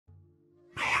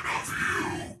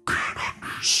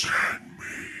understand me?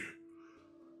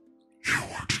 You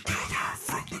were together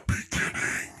from the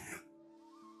beginning,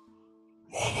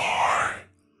 while I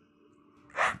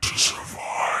had to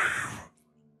survive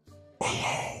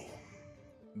alone.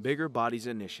 Bigger Bodies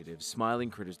Initiative, Smiling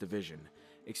Critters Division.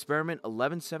 Experiment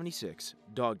 1176,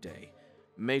 Dogday.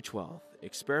 May 12th.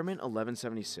 Experiment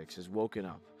 1176 has woken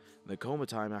up. The coma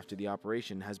time after the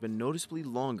operation has been noticeably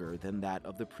longer than that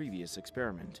of the previous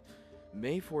experiment.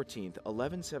 May 14th,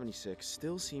 1176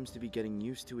 still seems to be getting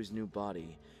used to his new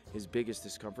body. His biggest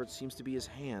discomfort seems to be his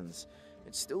hands.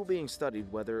 It's still being studied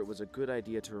whether it was a good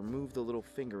idea to remove the little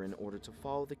finger in order to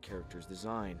follow the character's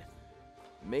design.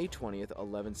 May 20th,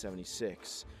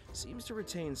 1176 seems to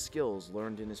retain skills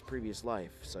learned in his previous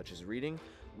life, such as reading,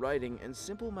 writing, and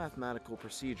simple mathematical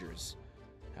procedures.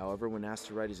 However, when asked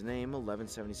to write his name,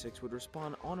 1176 would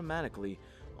respond automatically,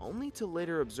 only to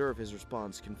later observe his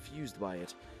response confused by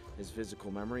it. His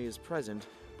physical memory is present,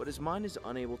 but his mind is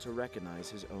unable to recognize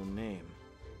his own name.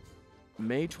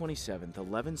 May 27th,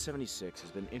 1176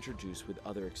 has been introduced with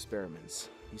other experiments.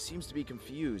 He seems to be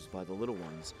confused by the little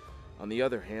ones. On the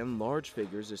other hand, large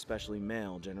figures, especially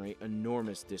male, generate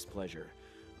enormous displeasure.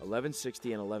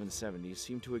 1160 and 1170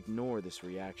 seem to ignore this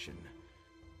reaction.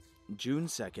 June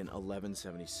 2nd,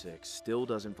 1176 still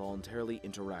doesn't voluntarily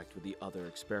interact with the other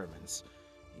experiments.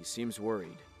 He seems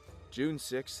worried. June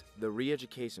 6th, the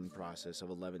re-education process of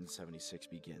 1176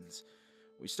 begins.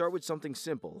 We start with something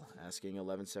simple, asking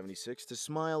 1176 to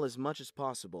smile as much as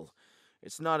possible.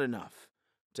 It's not enough.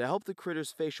 To help the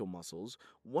critter's facial muscles,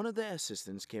 one of the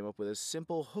assistants came up with a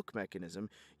simple hook mechanism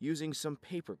using some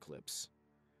paper clips.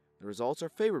 The results are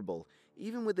favorable.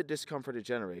 Even with the discomfort it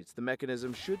generates, the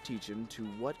mechanism should teach him to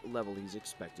what level he's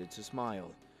expected to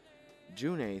smile.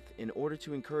 June 8th, in order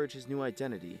to encourage his new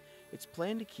identity, it's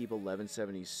planned to keep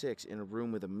 1176 in a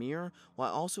room with a mirror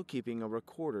while also keeping a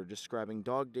recorder describing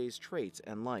Dogday's traits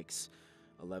and likes.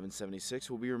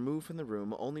 1176 will be removed from the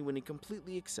room only when he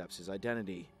completely accepts his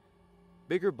identity.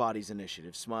 Bigger Bodies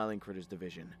Initiative, Smiling Critters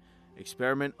Division.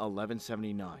 Experiment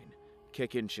 1179,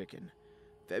 KickinChicken.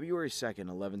 February 2nd,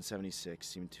 1176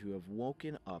 seemed to have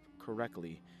woken up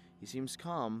correctly. He seems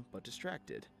calm but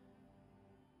distracted.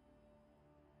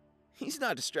 He's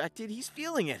not distracted, he's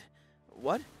feeling it.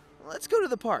 What? Let's go to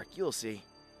the park, you'll see.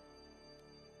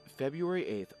 February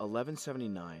 8th,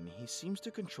 1179, he seems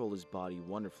to control his body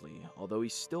wonderfully, although he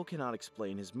still cannot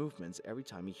explain his movements every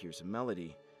time he hears a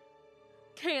melody.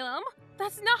 Caleb,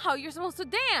 that's not how you're supposed to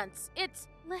dance.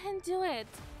 Let him do it.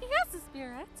 He has the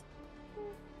spirit.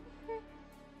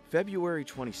 February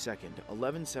 22nd,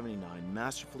 1179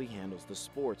 masterfully handles the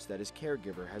sports that his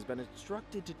caregiver has been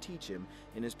instructed to teach him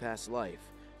in his past life,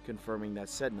 confirming that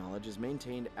said knowledge is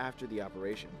maintained after the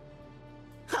operation.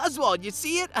 Oswald, you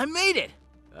see it? I made it!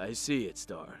 I see it,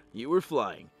 Star. You were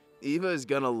flying. Eva is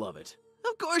gonna love it.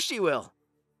 Of course she will!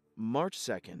 March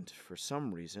 2nd, for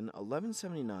some reason,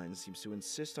 1179 seems to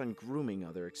insist on grooming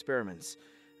other experiments,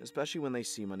 especially when they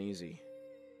seem uneasy.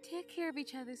 Take care of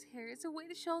each other's hair. It's a way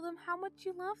to show them how much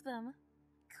you love them.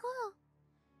 Cool.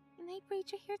 Can I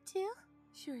braid your hair too?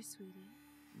 Sure, sweetie.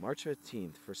 March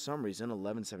 15th, for some reason,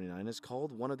 1179 has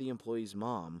called one of the employees'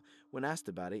 mom. When asked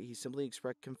about it, he simply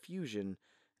expressed confusion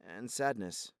and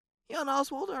sadness. You and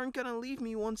Oswald aren't gonna leave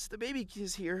me once the baby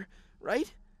is here,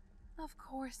 right? Of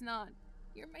course not.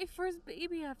 You're my first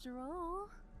baby after all.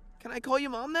 Can I call you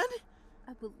Mom then?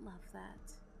 I would love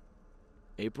that.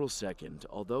 April 2nd,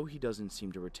 although he doesn't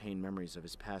seem to retain memories of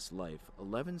his past life,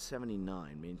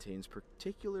 1179 maintains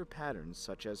particular patterns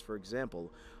such as, for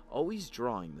example, always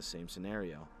drawing the same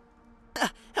scenario.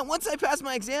 And once I pass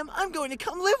my exam, I'm going to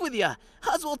come live with ya!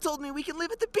 Oswald told me we can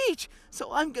live at the beach,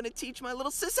 so I'm going to teach my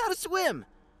little sis how to swim!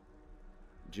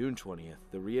 June 20th,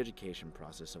 the re-education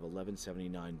process of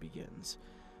 1179 begins.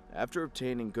 After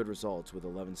obtaining good results with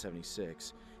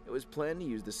 1176, it was planned to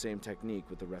use the same technique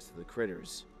with the rest of the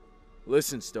critters.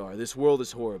 Listen, Star, this world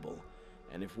is horrible,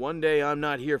 and if one day I'm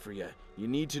not here for you, you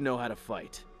need to know how to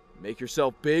fight. Make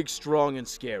yourself big, strong, and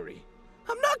scary.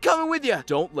 I'm not coming with you!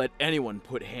 Don't let anyone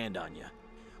put hand on you.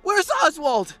 Where's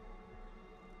Oswald?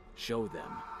 Show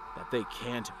them that they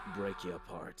can't break you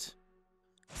apart.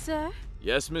 Sir?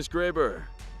 Yes, Miss Graber.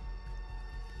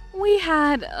 We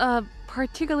had a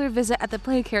particular visit at the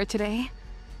playcare today.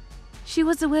 She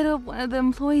was the widow of one of the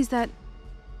employees that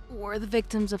were the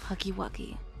victims of Huggy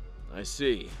Wuggy. I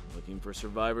see. Looking for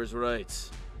survivors'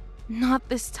 rights. Not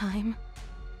this time.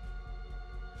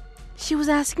 She was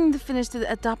asking to finish the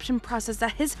adoption process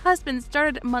that his husband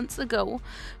started months ago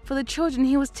for the children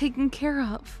he was taking care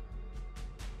of.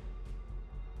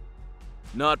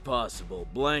 Not possible.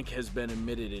 Blank has been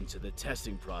admitted into the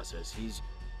testing process. He's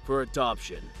for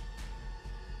adoption.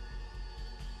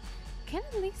 can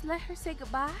at least let her say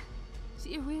goodbye.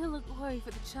 She really worried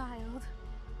for the child.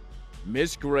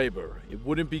 Miss Graber, it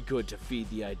wouldn't be good to feed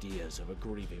the ideas of a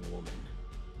grieving woman.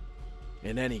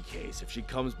 In any case, if she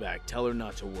comes back, tell her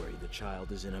not to worry. The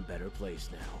child is in a better place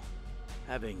now,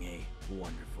 having a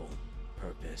wonderful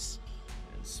purpose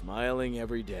and smiling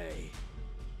every day.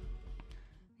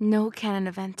 No canon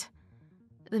event.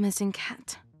 The missing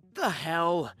cat. The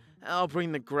hell? I'll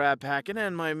bring the grab pack and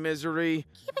end my misery.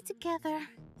 Keep it together.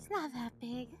 It's not that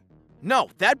big.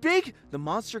 No, that big? The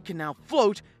monster can now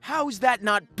float. How is that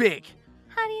not big?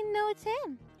 How do you know it's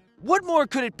him? What more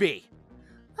could it be?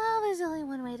 Well, there's only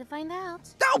one way to find out.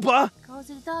 Alba! Go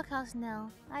to the doghouse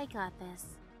now. I got this.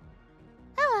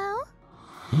 Hello?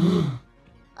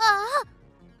 Ah!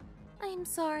 I'm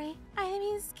sorry. I didn't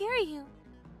mean to scare you.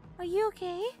 Are you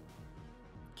okay?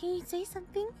 Can you say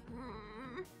something?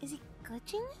 Is he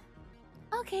glitching?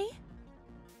 Okay.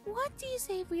 What do you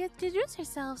say if we introduce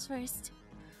ourselves first?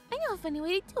 I know a funny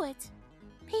way to do it.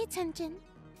 Pay attention.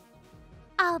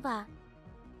 Alba.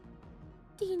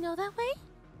 Do you know that way?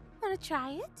 Wanna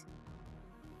try it?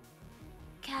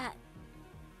 Cat.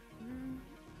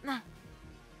 Nah.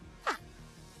 Ah.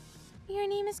 Your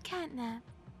name is Catnap.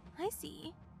 I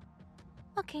see.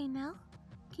 Okay, now,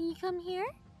 can you come here?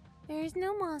 There is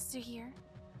no monster here.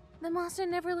 The monster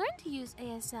never learned to use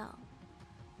ASL.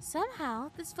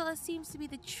 Somehow, this fella seems to be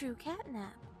the true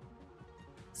Catnap.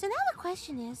 So now the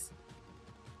question is,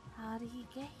 how did he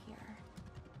get here?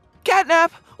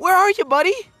 Catnap, where are you,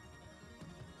 buddy?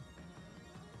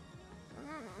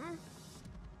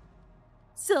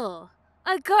 So,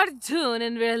 a cartoon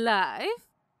in real life?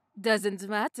 Doesn't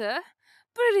matter.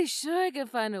 Pretty sure I can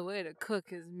find a way to cook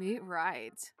his meat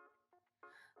right.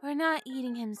 We're not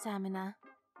eating him, Samina.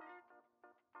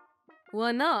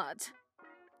 Why not?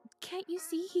 Can't you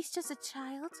see he's just a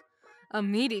child? A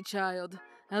meaty child.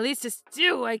 At least a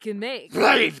stew I can make.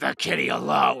 Leave the kitty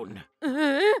alone!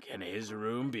 Can his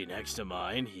room be next to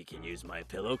mine? He can use my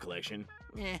pillow collection.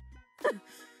 We're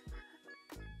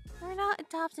not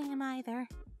adopting him either.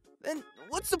 Then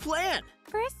what's the plan?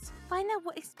 First, find out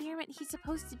what experiment he's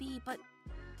supposed to be, but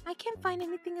I can't find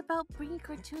anything about bringing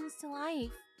cartoons to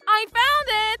life. I found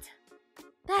it!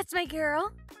 That's my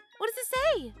girl. What does it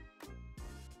say?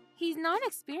 He's not an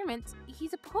experiment.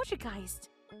 He's a poltergeist.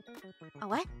 A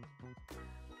what?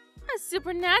 A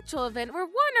supernatural event where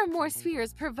one or more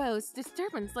spheres provokes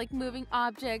disturbance like moving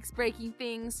objects, breaking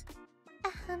things,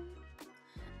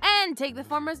 and take the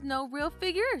form as no real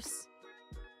figures.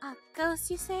 A ghost,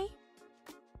 you say?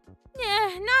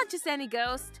 Yeah, not just any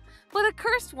ghost, but a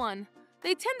cursed one.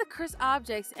 They tend to curse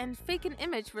objects and fake an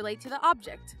image relate to the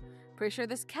object. Pretty sure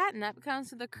this catnap comes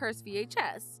to the cursed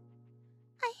VHS.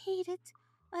 I hate it,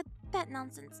 but that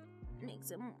nonsense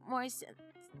makes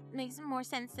more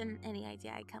sense than any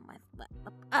idea I come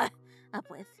up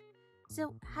with.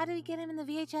 So, how do we get him in the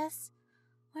VHS?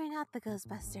 We're not the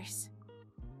Ghostbusters.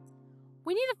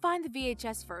 We need to find the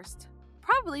VHS first.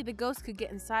 Probably the ghost could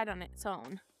get inside on its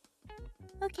own.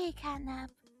 Okay, Catnap.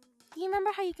 Do you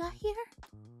remember how you got here?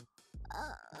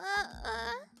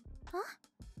 Huh?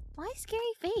 Why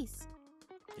scary face?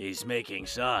 He's making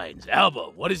signs.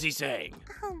 Alba, what is he saying?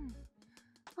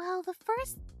 Well, the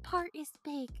first part is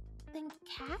big, then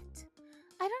cat?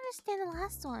 I don't understand the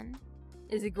last one.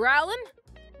 Is he growling?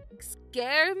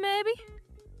 Scared, maybe?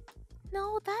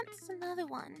 No, that's another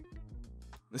one.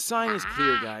 The sign is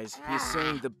clear, guys. He is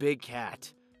saying the big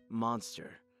cat.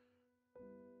 Monster.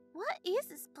 What is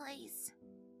this place?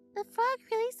 The frog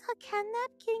really saw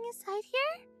Catnap getting inside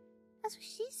here? That's what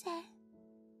she said.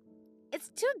 It's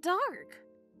too dark.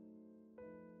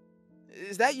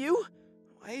 Is that you?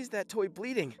 Why is that toy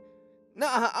bleeding?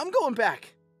 Nah, I'm going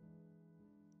back.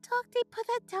 Dogday, put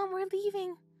that down. We're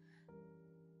leaving.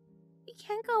 We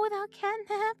can't go without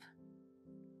Catnap.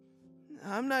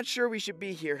 I'm not sure we should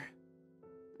be here.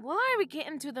 Why are we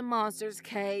getting to the monster's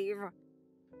cave?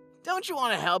 Don't you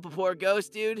want to help a poor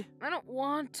ghost, dude? I don't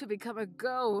want to become a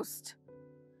ghost.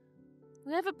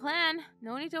 We have a plan.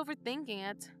 No need to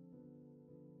overthinking it.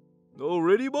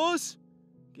 Already, boss?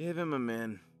 Give him a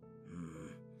min.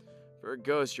 For a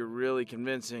ghost, you're really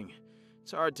convincing.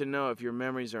 It's hard to know if your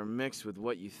memories are mixed with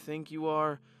what you think you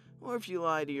are, or if you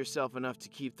lie to yourself enough to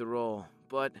keep the role.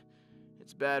 But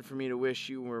it's bad for me to wish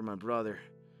you were my brother.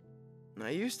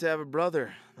 I used to have a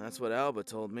brother. That's what Alba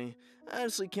told me. I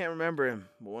honestly can't remember him,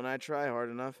 but when I try hard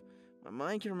enough, my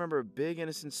mind can remember a big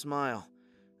innocent smile.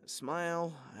 A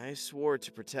smile I swore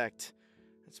to protect.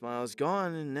 That smile is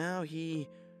gone, and now we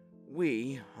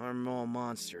are all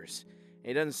monsters.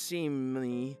 It doesn't seem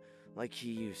me like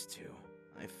he used to.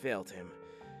 I failed him.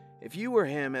 If you were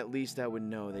him, at least I would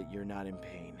know that you're not in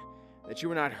pain. that you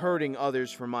were not hurting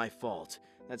others for my fault.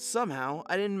 That somehow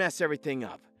I didn't mess everything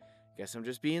up. Guess I'm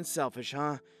just being selfish,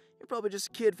 huh? You're probably just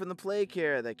a kid from the play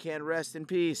care that can't rest in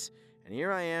peace. And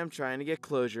here I am trying to get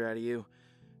closure out of you.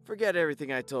 Forget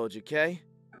everything I told you, Kay?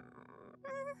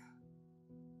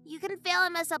 You can fail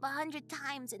and mess up 100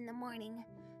 times in the morning,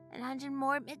 and 100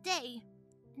 more at midday.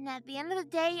 And at the end of the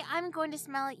day, I'm going to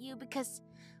smile at you because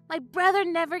my brother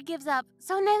never gives up,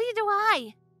 so neither do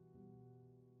I.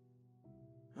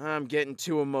 I'm getting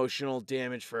too emotional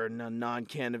damage for a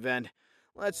non-can event.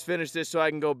 Let's finish this so I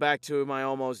can go back to my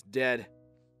almost dead.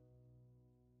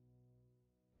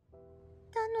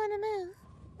 Don't want to move.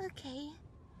 Okay.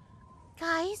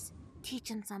 Guys, teach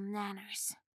him some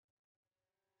manners.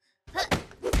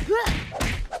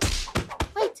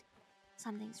 Wait,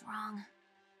 something's wrong.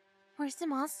 Where's the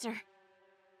monster?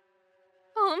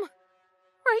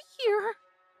 Right here.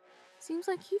 Seems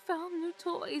like he found new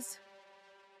toys.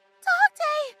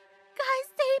 Dogday! Guys,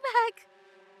 stay back!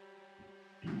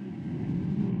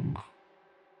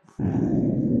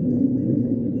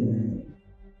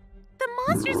 The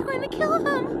monster's going to kill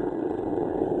him!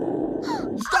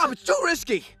 Stop! It's too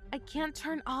risky! I can't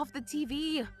turn off the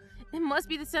TV. It must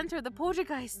be the center of the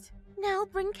poltergeist. Now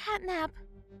bring Catnap.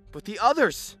 But the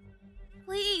others!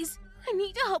 Please, I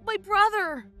need to help my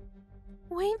brother.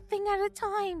 One thing at a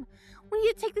time. We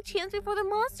need to take the chance before the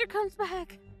monster comes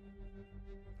back.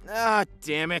 Ah,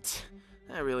 damn it.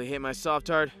 I really hate my soft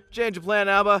heart. Change of plan,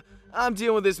 Alba. I'm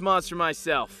dealing with this monster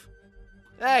myself.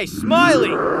 Hey, Smiley!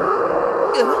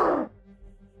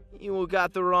 You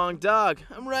got the wrong dog.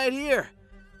 I'm right here.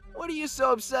 What are you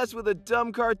so obsessed with a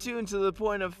dumb cartoon to the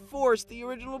point of force the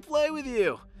original play with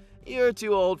you? You're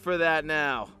too old for that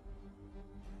now.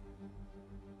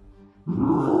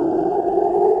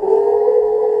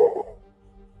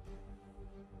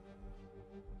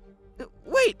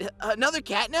 Wait, another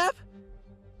catnap?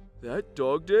 That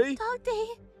Dogday?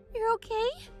 Dogday, you're okay?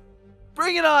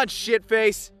 Bring it on,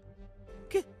 shitface!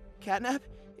 Catnap?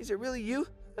 Is it really you?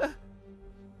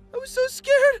 I was so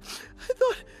scared.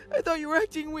 I thought you were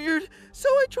acting weird, so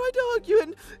I tried to hug you,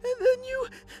 and then you.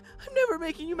 I'm never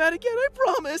making you mad again. I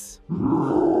promise. Please,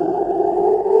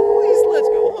 let's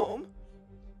go home.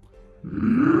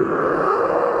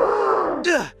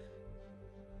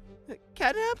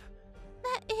 Catnap?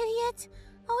 That idiot,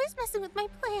 always messing with my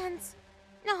plans.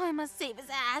 Now I must save his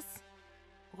ass.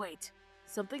 Wait,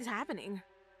 something's happening.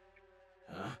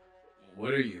 Huh?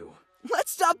 What are you?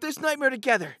 Let's stop this nightmare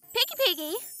together.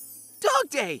 Piggy.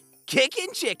 Dogday,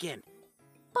 KickinChicken,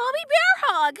 Bobby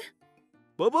Bearhug.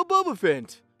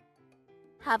 Bubbaphant,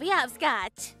 Hoppy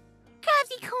HopScotch.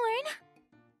 CraftyCorn.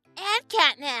 And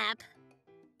Catnap.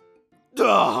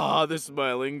 Ah, the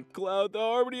smiling cloud, the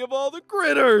harmony of all the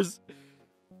critters.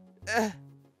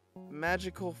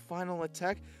 Magical final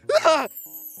attack. Ah!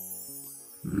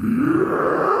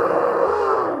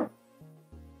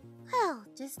 Oh,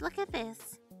 just look at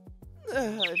this.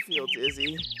 I feel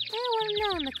dizzy. I would have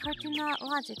known the cartoon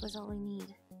logic was all we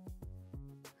need.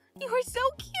 You are so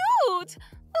cute!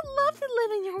 I love to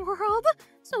live in your world.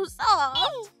 So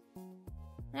soft.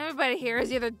 Everybody here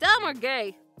is either dumb or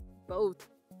gay. Both.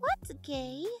 What's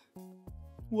gay?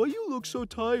 Why you look so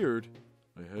tired?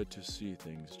 I had to see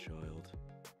things, child.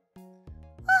 You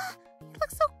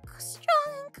look so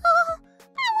strong and cool.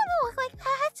 I want to look like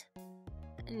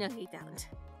that. No, you don't.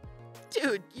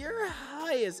 Dude, you're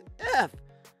high as F.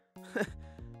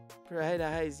 Bright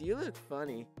eyes, you look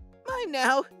funny. Mine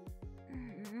now.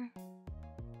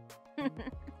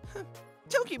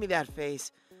 Don't give me that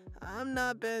face. I'm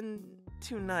not been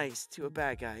too nice to a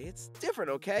bad guy. It's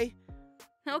different, okay?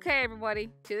 Okay, everybody,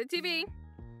 to the TV.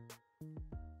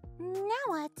 Now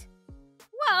what?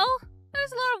 Well,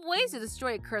 there's a lot of ways to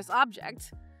destroy a cursed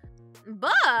object.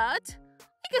 But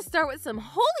we could start with some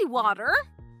holy water.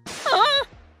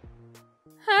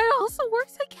 That also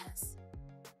works, I guess.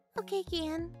 Okay,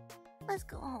 Gian. Let's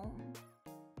go home.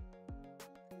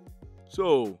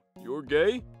 So, you're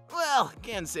gay? Well,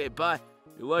 can't say it, but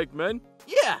you like men?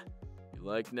 Yeah. You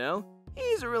like Nell?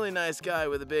 He's a really nice guy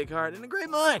with a big heart and a great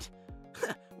mind.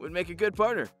 Would make a good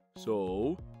partner.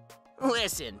 So?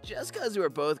 Listen, just because we're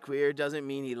both queer doesn't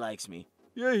mean he likes me.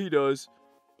 Yeah, he does.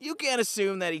 You can't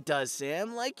assume that he does,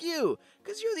 Sam, like you,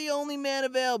 because you're the only man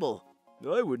available.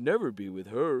 I would never be with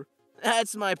her.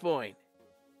 That's my point.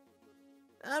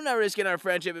 I'm not risking our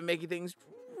friendship and making things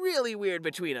really weird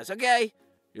between us, okay?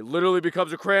 He literally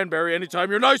becomes a cranberry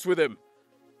anytime you're nice with him.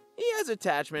 He has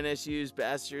attachment issues,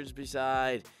 bastards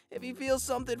beside. If he feels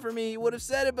something for me, he would have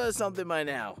said about something by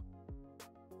now.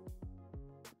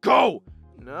 Go!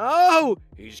 No!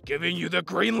 He's giving you the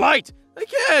green light! I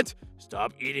can't!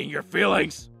 Stop eating your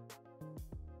feelings!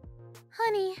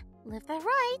 Honey, Lift that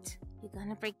right. You're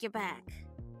gonna break your back.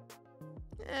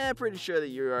 Pretty sure that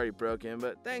you're already broken,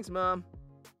 but thanks, Mom.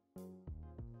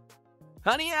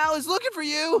 Honey Owl is looking for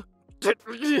you!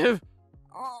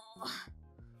 Oh,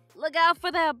 look out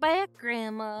for that back,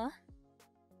 Grandma.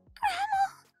 Grandma?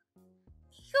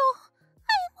 Yo,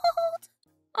 I'm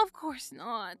old. Of course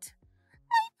not.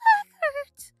 My back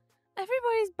hurts.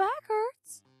 Everybody's back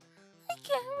hurts. I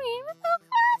can't read without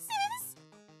glasses.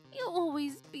 You'll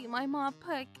always be my mom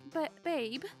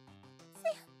babe.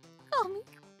 Call me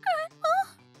Grandma.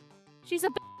 She's a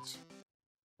bitch.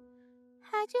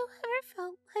 Had you ever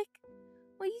felt like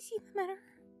what you see in the mirror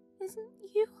isn't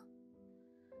you?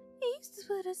 They used to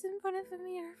put us in front of a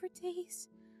mirror for days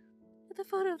with a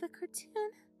photo of the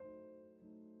cartoon.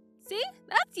 See?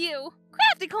 That's you.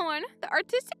 CraftyCorn, the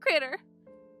artistic critter.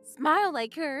 Smile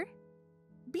like her.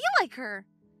 Be like her.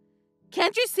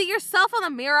 Can't you see yourself on the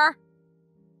mirror?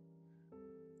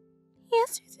 The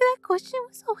answer to that question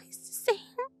was always the same.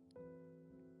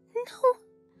 No,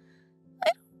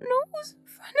 I don't know who's in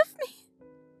front of me.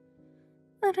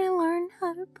 But I learned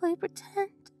how to play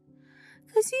pretend.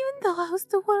 Because even though I was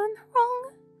the one in the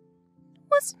wrong, I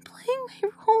wasn't playing my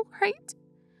role right.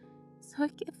 So I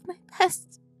gave my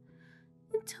best.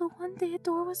 Until one day a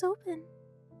door was open.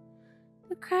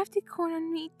 The CraftyCorn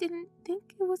and me didn't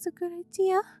think it was a good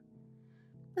idea.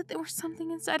 But there was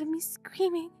something inside of me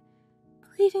screaming,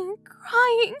 pleading, and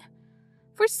crying.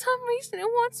 For some reason it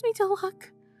wants me to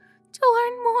look, to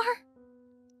learn more.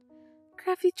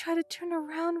 Crafty tried to turn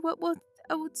around what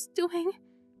I was doing.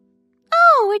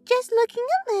 Oh, we're just looking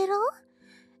a little.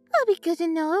 It'll be good to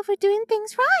know if we're doing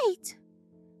things right.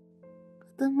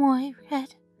 But the more I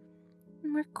read, the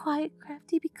more quiet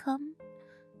Crafty becomes,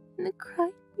 and the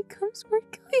crying becomes more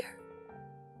clear.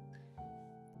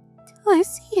 Till I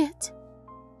see it,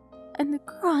 and the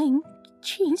crying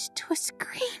changed to a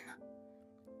scream.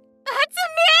 That's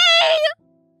me!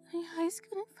 My eyes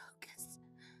couldn't focus.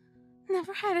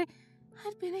 Never had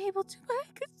I been able to, but I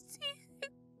could see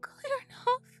it clear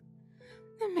enough.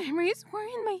 The memories were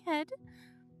in my head,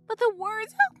 but the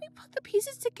words helped me put the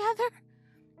pieces together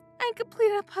and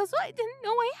complete a puzzle I didn't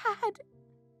know I had.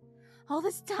 All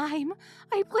this time,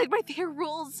 I played by their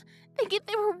rules, thinking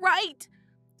they were right,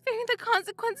 fearing the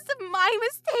consequences of my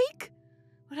mistake.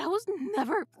 But I was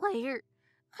never a player.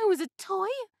 I was a toy,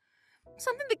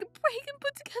 something they could break and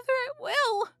put together at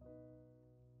will.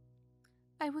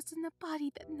 I was in a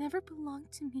body that never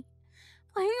belonged to me,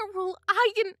 playing a role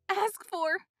I didn't ask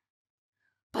for.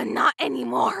 But not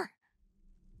anymore.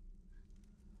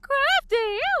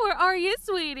 Crafty, where are you,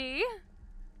 sweetie?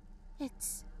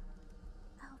 It's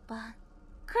Alba.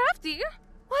 Crafty?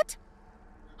 What?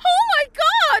 Oh my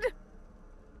god!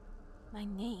 My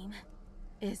name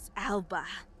is Alba.